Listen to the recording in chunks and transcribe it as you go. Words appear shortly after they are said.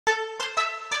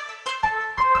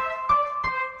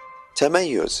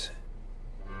تميز.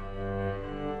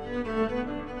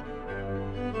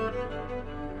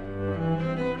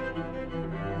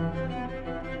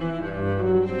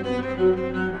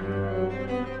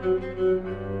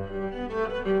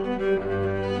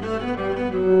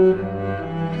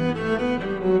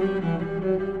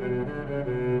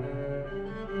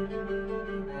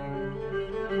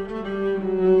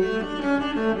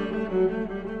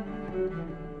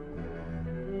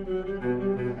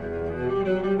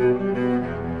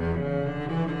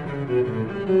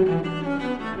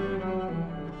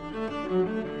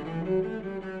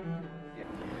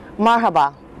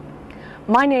 Marhaba.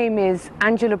 My name is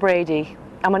Angela Brady.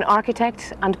 I'm an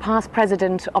architect and past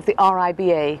president of the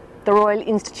RIBA, the Royal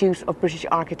Institute of British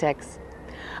Architects.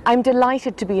 I'm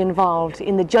delighted to be involved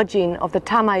in the judging of the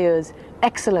Tamayouz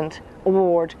Excellent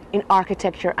Award in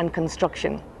Architecture and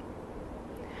Construction.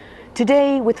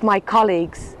 Today, with my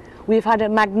colleagues, we've had a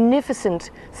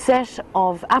magnificent set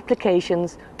of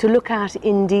applications to look at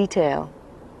in detail.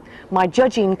 My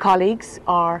judging colleagues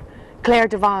are Claire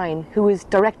Devine, who is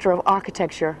Director of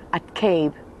Architecture at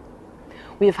CABE.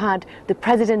 We've had the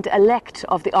President-elect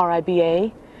of the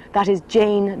RIBA, that is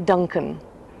Jane Duncan.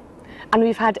 And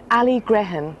we've had Ali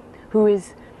Grehan, who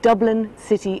is Dublin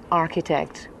City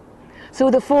Architect. So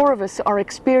the four of us are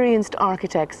experienced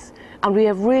architects, and we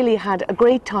have really had a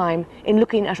great time in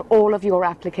looking at all of your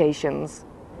applications.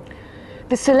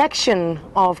 The selection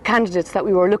of candidates that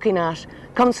we were looking at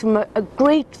comes from a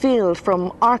great field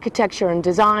from architecture and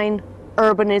design,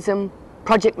 urbanism,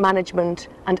 project management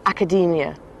and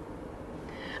academia.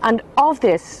 And of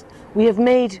this, we have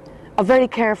made a very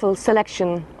careful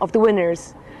selection of the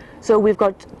winners. So we've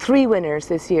got 3 winners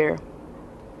this year.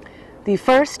 The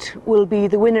first will be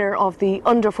the winner of the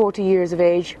under 40 years of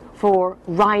age for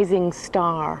Rising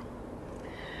Star.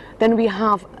 Then we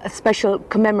have a special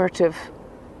commemorative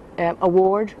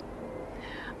award.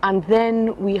 And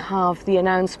then we have the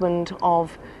announcement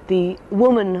of the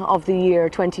Woman of the Year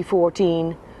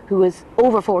 2014, who is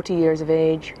over 40 years of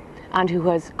age and who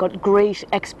has got great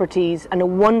expertise and a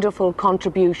wonderful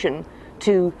contribution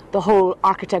to the whole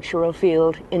architectural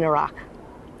field in Iraq.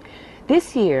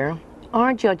 This year,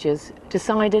 our judges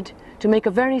decided to make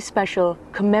a very special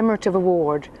commemorative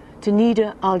award to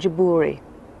Nida Al-Jabouri.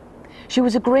 She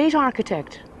was a great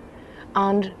architect,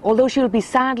 and although she'll be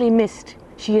sadly missed,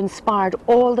 she inspired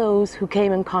all those who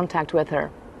came in contact with her.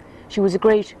 She was a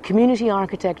great community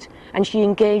architect and she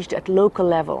engaged at local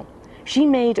level. She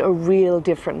made a real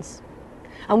difference.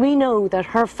 And we know that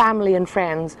her family and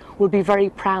friends will be very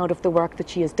proud of the work that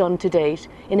she has done to date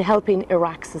in helping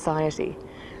Iraq society.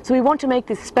 So we want to make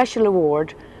this special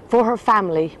award for her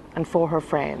family and for her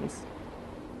friends.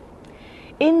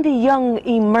 In the Young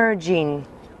Emerging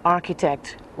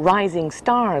Architect Rising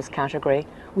Stars category,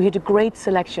 we had a great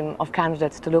selection of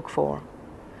candidates to look for.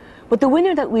 But the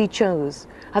winner that we chose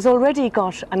has already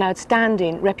got an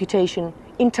outstanding reputation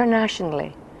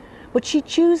internationally, but she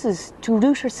chooses to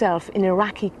root herself in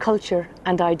Iraqi culture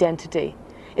and identity.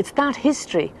 It's that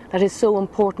history that is so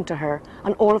important to her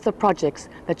and all of the projects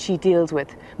that she deals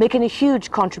with, making a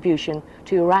huge contribution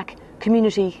to Iraq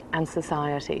community and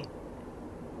society.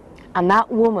 And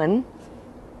that woman,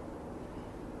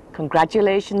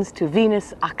 congratulations to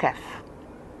Venus Akef.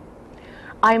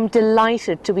 I am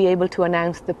delighted to be able to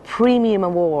announce the Premium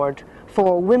Award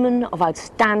for Women of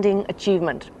Outstanding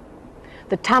Achievement.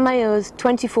 The Tamayouz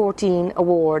 2014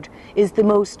 award is the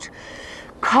most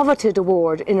coveted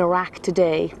award in Iraq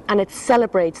today, and it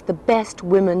celebrates the best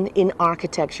women in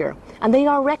architecture, and they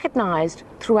are recognized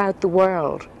throughout the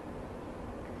world.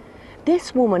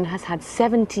 This woman has had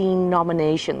 17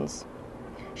 nominations.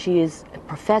 She is a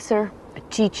professor, a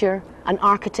teacher, an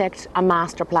architect, a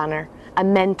master planner, a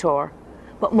mentor,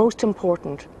 but most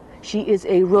important, she is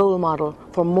a role model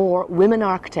for more women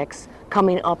architects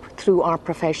coming up through our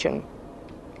profession.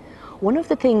 One of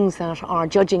the things that our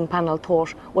judging panel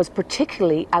thought was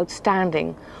particularly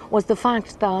outstanding was the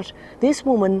fact that this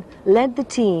woman led the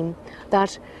team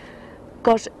that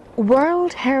got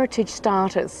World Heritage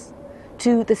status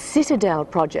to the Citadel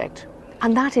project,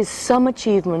 and that is some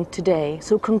achievement today.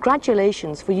 So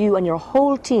congratulations for you and your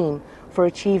whole team for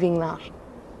achieving that.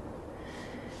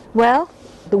 Well,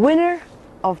 the winner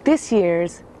of this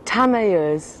year's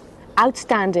Tamayouz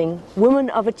Outstanding Woman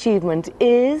of Achievement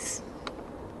is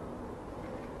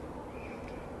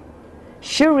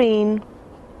Shireen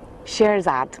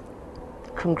Sherzad.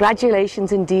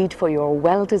 Congratulations indeed for your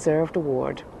well-deserved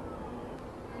award.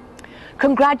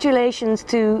 Congratulations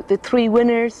to the 3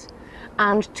 winners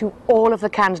and to all of the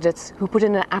candidates who put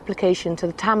in an application to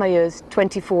the Tamayouz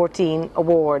 2014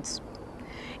 awards.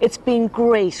 It's been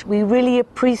great. We really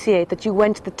appreciate that you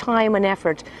went to the time and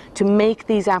effort to make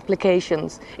these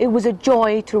applications. It was a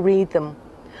joy to read them.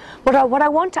 But what I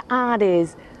want to add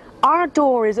is, our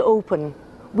door is open.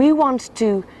 We want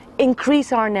to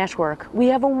increase our network. We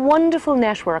have a wonderful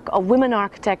network of women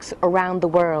architects around the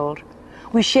world.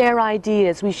 We share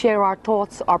ideas, we share our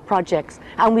thoughts, our projects,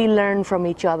 and we learn from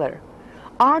each other.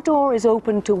 Our door is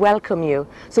open to welcome you,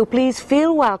 so please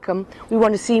feel welcome. We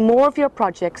want to see more of your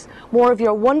projects, more of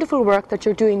your wonderful work that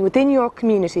you're doing within your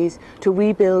communities to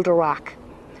rebuild Iraq.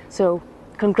 So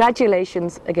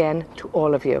congratulations again to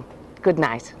all of you. Good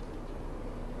night.